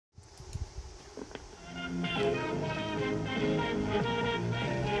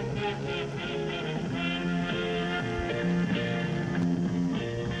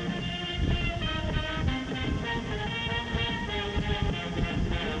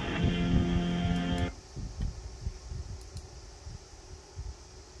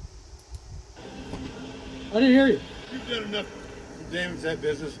I didn't hear you. You've done enough damage to that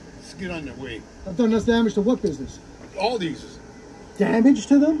business. Let's get on their way. I've done enough damage to what business? All these. Damage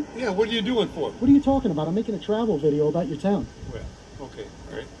to them? Yeah, what are you doing for? What are you talking about? I'm making a travel video about your town. Well, okay,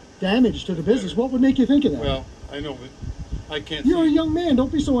 all right. Damage to the business? What would make you think of that? Well, I know, but I can't You're a see. young man.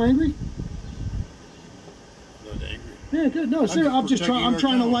 Don't be so angry. I'm not angry. Yeah, good. No, sir, I'm just trying. I'm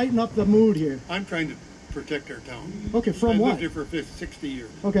trying to lighten up the mood here. I'm trying to protect our town. Okay, from I've what? lived here for 50, 60 years.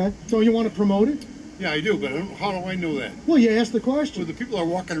 Okay, so you want to promote it? Yeah, I do, but how do I know that? Well, you asked the Well, question. the people are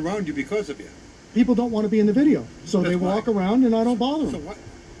walking around you because of you. People don't want to be in the video, so they That's why. walk around and I don't bother So them. what?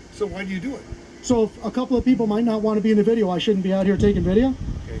 So why do you do it? So if a couple of people might not want to be in the video, I shouldn't be out here taking video?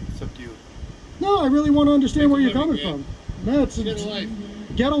 Okay, it's up to you. No, I really want to understand Make where a you're coming living, from. No, Get a life.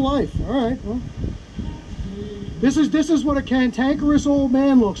 Get a life. All right. Well, this is what a cantankerous old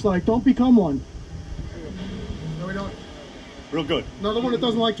man looks like. Don't become one. No, we don't. Real good. Another one that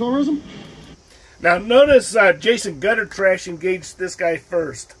doesn't like tourism? Now notice Jason Gutter Trash engaged this guy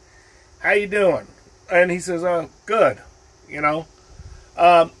first. How you doing? And he says, "Oh, good." You know,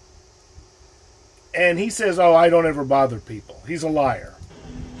 and he says, "Oh, I don't ever bother people." He's a liar.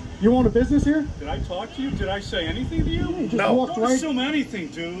 You own a business here? Did I talk to you? Did I say anything to you? You just No. walked Don't right. assume anything,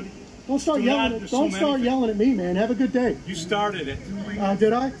 dude. Don't start do yelling. not Don't assume start anything. yelling at me, man. Have a good day. You started it.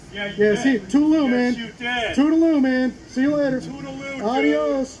 Did I? Yeah, you Yeah. did. See, toodaloo, man. Yes, you did. Toodaloo, man. See you later. Toodaloo, dude.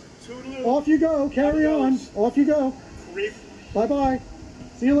 Adios. Toodaloo. Off you go. Carry on. Adios. Off you go. Creep. Bye-bye.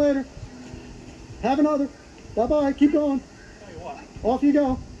 See you later. Have another. Bye-bye. Keep going. Tell you what. Off you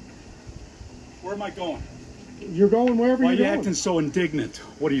go. Where am I going? You're going wherever Why are you're you going. acting so indignant?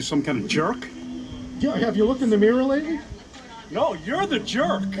 What are you, some kind of jerk? Yeah, have you looked in the mirror lately? No, you're the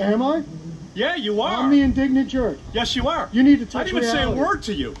jerk. Am I? Yeah, you are. I'm the indignant jerk. Yes, you are. You need to I touch didn't even reality. say a word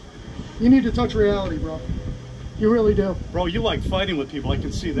to you. You need to touch reality, bro. You really do. Bro, you like fighting with people. I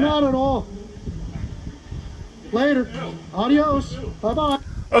can see that. Not at all. Later. Adios. Bye-bye.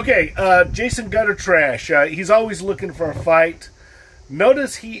 Okay, Jason Gutter Trash. He's always looking for a fight.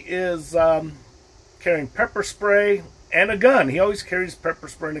 Notice he is carrying pepper spray and a gun. He always carries pepper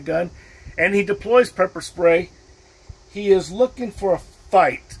spray and a gun. And he deploys pepper spray. He is looking for a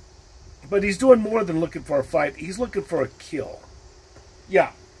fight. But he's doing more than looking for a fight. He's looking for a kill.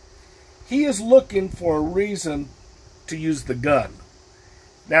 Yeah. He is looking for a reason to use the gun.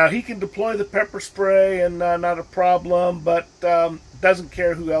 Now, he can deploy the pepper spray and not a problem, but doesn't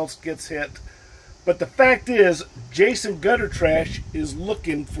care who else gets hit. But the fact is, Jason Gutter Trash is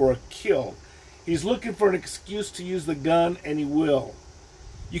looking for a kill. He's looking for an excuse to use the gun, and he will.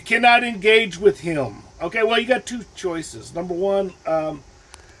 You cannot engage with him. Okay, well, you got two choices. Number one,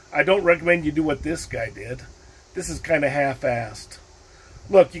 I don't recommend you do what this guy did. This is kind of half-assed.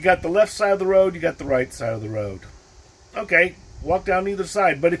 Look, you got the left side of the road, you got the right side of the road. Okay, walk down either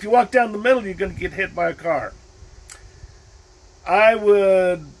side. But if you walk down the middle, you're going to get hit by a car. I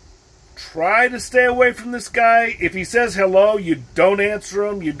would try to stay away from this guy. If he says hello, you don't answer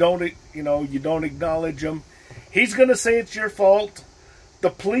him. You don't acknowledge him. He's going to say it's your fault. The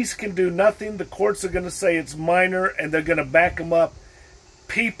police can do nothing. The courts are going to say it's minor, and they're going to back him up.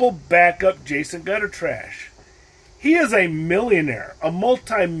 People back up Jason Gutter Trash. He is a millionaire, a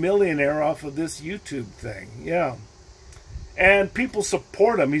multi-millionaire off of this YouTube thing. Yeah. And people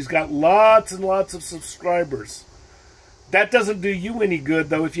support him. He's got lots and lots of subscribers. That doesn't do you any good,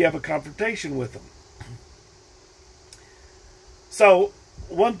 though, if you have a confrontation with him. So,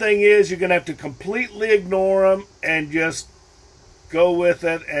 one thing is, you're going to have to completely ignore him and just go with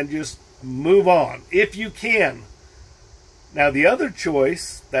it and just move on, if you can. Now, the other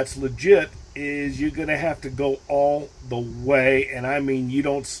choice that's legit is you're going to have to go all the way, and I mean you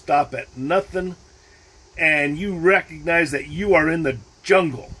don't stop at nothing, and you recognize that you are in the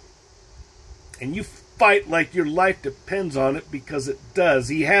jungle, and you fight like your life depends on it, because it does.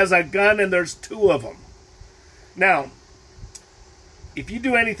 He has a gun, and there's two of them. Now, if you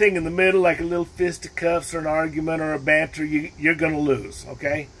do anything in the middle, like a little fisticuffs or an argument or a banter, you're going to lose,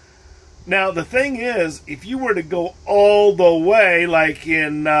 okay? Now, the thing is, if you were to go all the way, like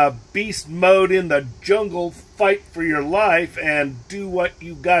in beast mode in the jungle, fight for your life and do what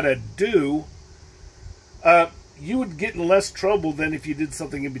you got to do, you would get in less trouble than if you did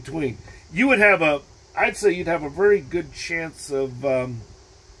something in between. You would have I'd say you'd have a very good chance of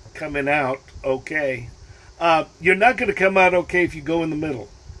coming out okay. You're not going to come out okay if you go in the middle.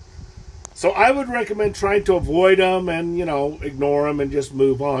 So I would recommend trying to avoid him and, ignore him and just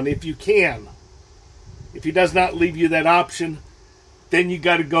move on if you can. If he does not leave you that option, then you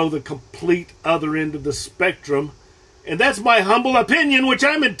got to go the complete other end of the spectrum. And that's my humble opinion, which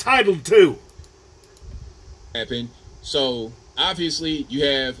I'm entitled to. So obviously you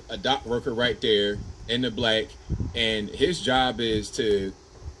have a dock worker right there, in the black, and his job is to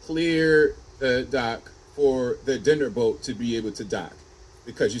clear the dock for the dinner boat to be able to dock.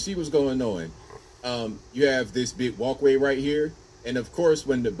 Because you see what's going on. You have this big walkway right here, and of course,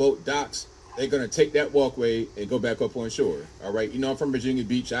 when the boat docks, they're gonna take that walkway and go back up on shore. All right, you know, I'm from Virginia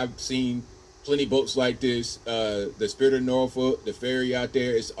Beach. I've seen plenty boats like this. The Spirit of Norfolk, the ferry out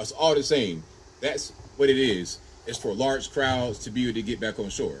there, it's all the same. That's what it is. It's for large crowds to be able to get back on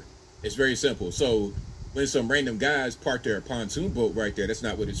shore. It's very simple. So when some random guys park their pontoon boat right there, that's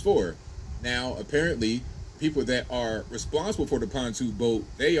not what it's for. Now, apparently, people that are responsible for the pontoon boat,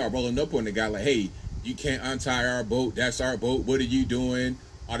 they are rolling up on the guy like, hey, you can't untie our boat. That's our boat. What are you doing?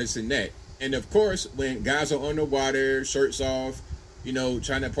 All this and that. And of course, when guys are on the water, shirts off, you know,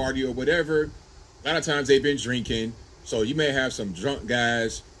 trying to party or whatever, a lot of times they've been drinking. So you may have some drunk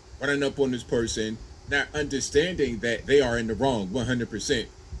guys running up on this person, not understanding that they are in the wrong 100%.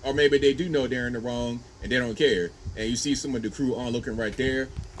 Or maybe they do know they're in the wrong and they don't care. And you see some of the crew on looking right there.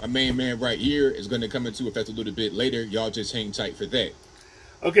 My main man right here is going to come into effect a little bit later. Y'all just hang tight for that.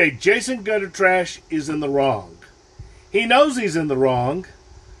 Okay, Jason Gutter Trash is in the wrong. He knows he's in the wrong.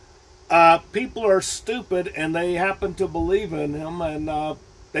 People are stupid, and they happen to believe in him, and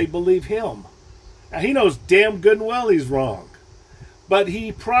they believe him. Now, he knows damn good and well he's wrong. But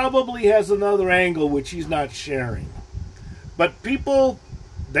he probably has another angle which he's not sharing. But people,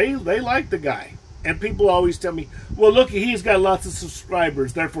 they like the guy. And people always tell me, well, look, he's got lots of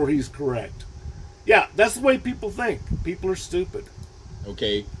subscribers, therefore he's correct. Yeah, that's the way people think. People are stupid.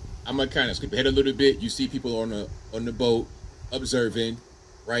 Okay, I'm going to kind of skip ahead a little bit. You see people on the boat observing,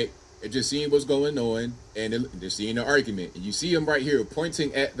 right? They're just seeing what's going on, and they're seeing the argument. And you see them right here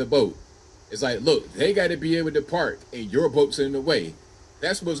pointing at the boat. It's like, look, they got to be able to park, and your boat's in the way.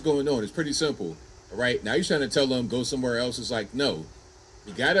 That's what's going on. It's pretty simple, all right? Now you're trying to tell them go somewhere else. It's like, no,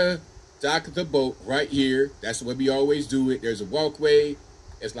 you got to dock the boat right here. That's the way we always do it. There's a walkway.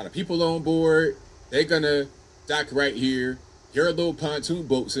 There's a lot of people on board. They're going to dock right here. Your little pontoon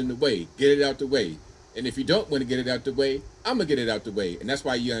boat's in the way. Get it out the way. And if you don't want to get it out the way, I'm going to get it out the way. And that's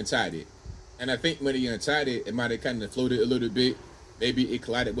why you untied it. And I think when you untied it, it might have kind of floated a little bit. Maybe it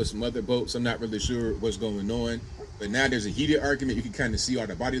collided with some other boats. I'm not really sure what's going on. But now there's a heated argument. You can kind of see all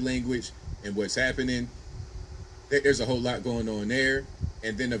the body language and what's happening. There's a whole lot going on there.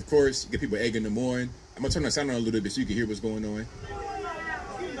 And then, of course, you get people egging them on. I'm going to turn the sound on a little bit so you can hear what's going on.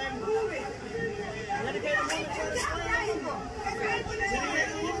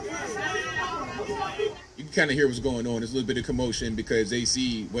 You can kind of hear what's going on. There's a little bit of commotion because they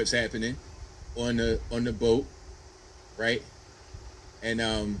see what's happening on the boat, right?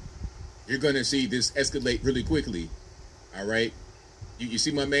 And you're going to see this escalate really quickly, all right? You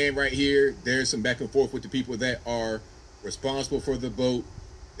see my man right here. There's some back and forth with the people that are responsible for the boat.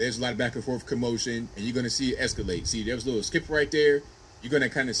 There's a lot of back and forth commotion, and you're going to see it escalate. See, there's a little skip right there. You're going to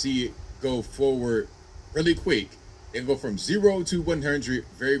kind of see it go forward really quick. They go from 0 to 100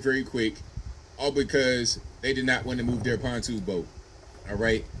 very, very quick, all because they did not want to move their pontoon boat, all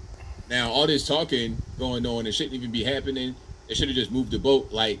right? Now, all this talking going on, it shouldn't even be happening. They should have just moved the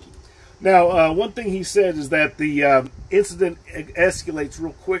boat like... Now, one thing he said is that the incident escalates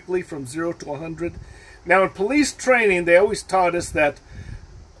real quickly from 0 to 100. Now, in police training, they always taught us that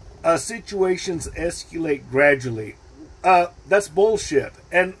situations escalate gradually. That's bullshit.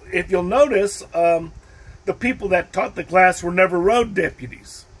 And if you'll notice, the people that taught the class were never road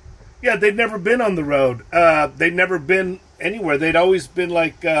deputies. Yeah, they'd never been on the road. They'd never been anywhere. They'd always been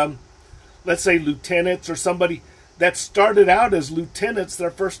like, let's say, lieutenants or somebody that started out as lieutenants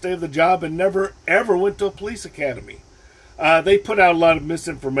their first day of the job and never, ever went to a police academy. They put out a lot of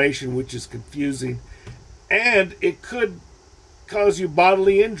misinformation, which is confusing. And it could cause you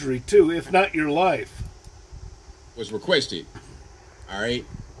bodily injury, too, if not your life. Was requested, all right?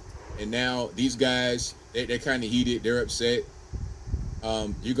 And now these guys, they're kind of heated. They're upset.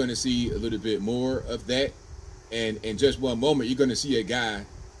 You're going to see a little bit more of that. And in just one moment, you're going to see a guy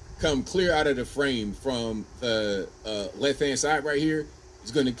come clear out of the frame from the left-hand side right here.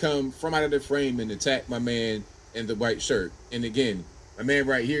 He's going to come from out of the frame and attack my man in the white shirt. And again, my man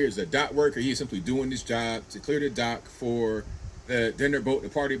right here is a dock worker. He's simply doing this job to clear the dock for the dinner boat, the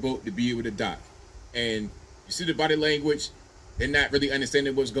party boat, to be able to dock. And you see the body language. They're not really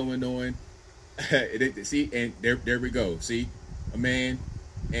understanding what's going on. See, and there we go. See, a man,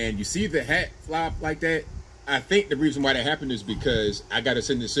 and you see the hat flop like that. I think the reason why that happened is because I got to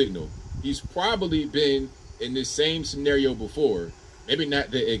send the signal. He's probably been in this same scenario before. Maybe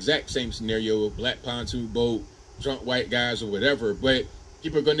not the exact same scenario, black pontoon boat, drunk white guys or whatever, but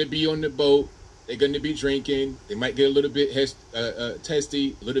people are going to be on the boat. They're going to be drinking. They might get a little bit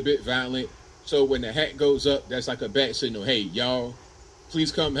testy, a little bit violent. So when the hat goes up, that's like a bat signal. Hey, y'all,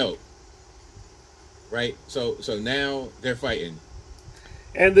 please come help. Right? So now they're fighting.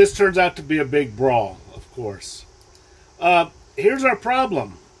 And this turns out to be a big brawl, of course. Here's our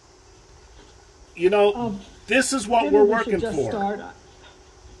problem. You know, this is what we're working for.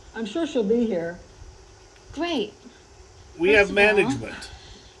 I'm sure she'll be here. Great. We have management.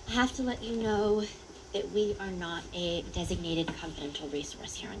 I have to let you know that we are not a designated confidential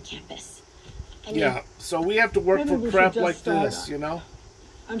resource here on campus. Yeah, so we have to work for crap like this, you know?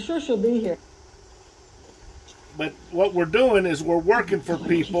 I'm sure she'll be here. But what we're doing is we're working for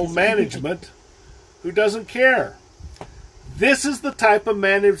people, management, who doesn't care. This is the type of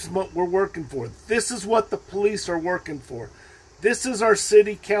management we're working for. This is what the police are working for. This is our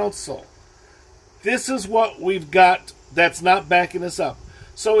city council. This is what we've got that's not backing us up.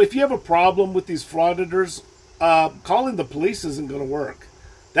 So if you have a problem with these frauditors, calling the police isn't going to work.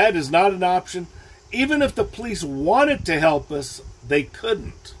 That is not an option. Even if the police wanted to help us, they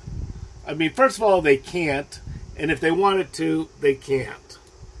couldn't. I mean, first of all, they can't. And if they wanted to, they can't.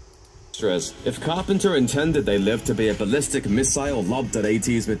 If Carpenter intended they live to be a ballistic missile lobbed at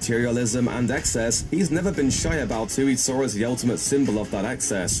 80s materialism and excess, he's never been shy about who he saw as the ultimate symbol of that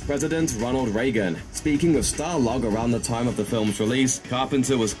excess: President Ronald Reagan. Speaking with Starlog around the time of the film's release,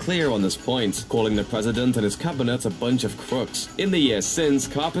 Carpenter was clear on this point, calling the president and his cabinet a bunch of crooks. In the years since,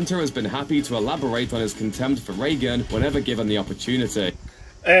 Carpenter has been happy to elaborate on his contempt for Reagan whenever given the opportunity.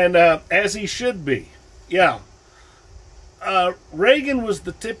 And as he should be. Yeah. Reagan was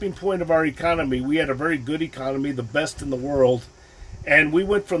the tipping point of our economy. We had a very good economy, the best in the world, and we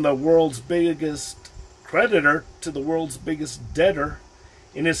went from the world's biggest creditor to the world's biggest debtor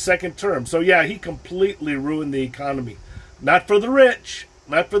in his second term. So yeah, he completely ruined the economy. Not for the rich,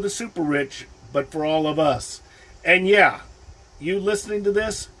 not for the super rich, but for all of us. And yeah, you listening to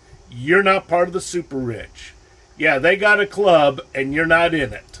this, you're not part of the super rich. Yeah, they got a club and you're not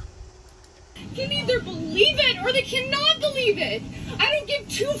in it. Can either believe it or they cannot believe it. I don't give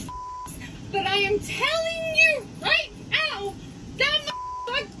two f***s, but I am telling you right now,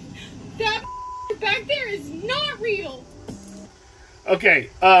 that back there is not real. Okay,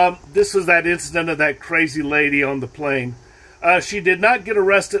 this was that incident of that crazy lady on the plane. She did not get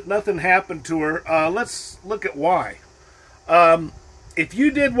arrested. Nothing happened to her. Let's look at why. If you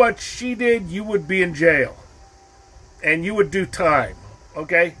did what she did, you would be in jail. And you would do time.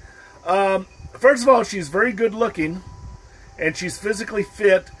 Okay? First of all, she's very good looking, and she's physically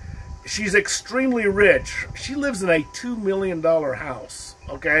fit. She's extremely rich. She lives in a $2 million house,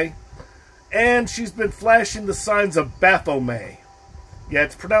 okay? And she's been flashing the signs of Baphomet. Yeah,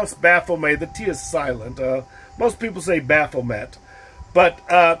 it's pronounced Baphomet. The T is silent. Most people say Baphomet. But,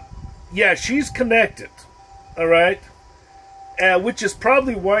 yeah, she's connected, all right? Which is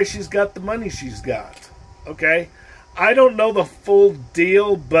probably why she's got the money she's got, okay? I don't know the full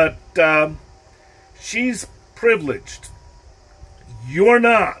deal, but she's privileged. You're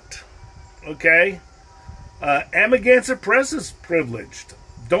not. Okay? Amagansett Press is privileged.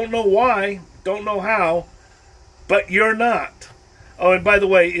 Don't know why, don't know how, but you're not. Oh, and by the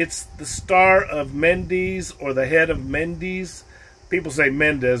way, it's the star of Mendes, or the head of Mendes. People say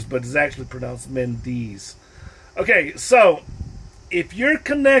Mendes, but it's actually pronounced Mendes. Okay, so if you're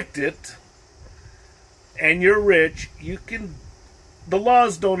connected and you're rich, you can, the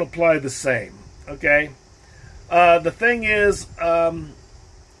laws don't apply the same, okay? The thing is,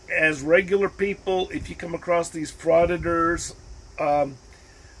 as regular people, if you come across these frauditors,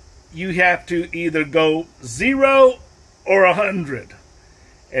 you have to either go 0 or 100.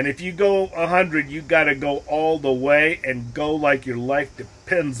 And if you go 100, you got to go all the way and go like your life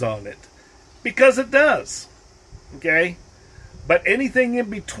depends on it. Because it does, okay? But anything in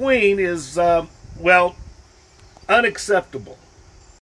between is, well, unacceptable.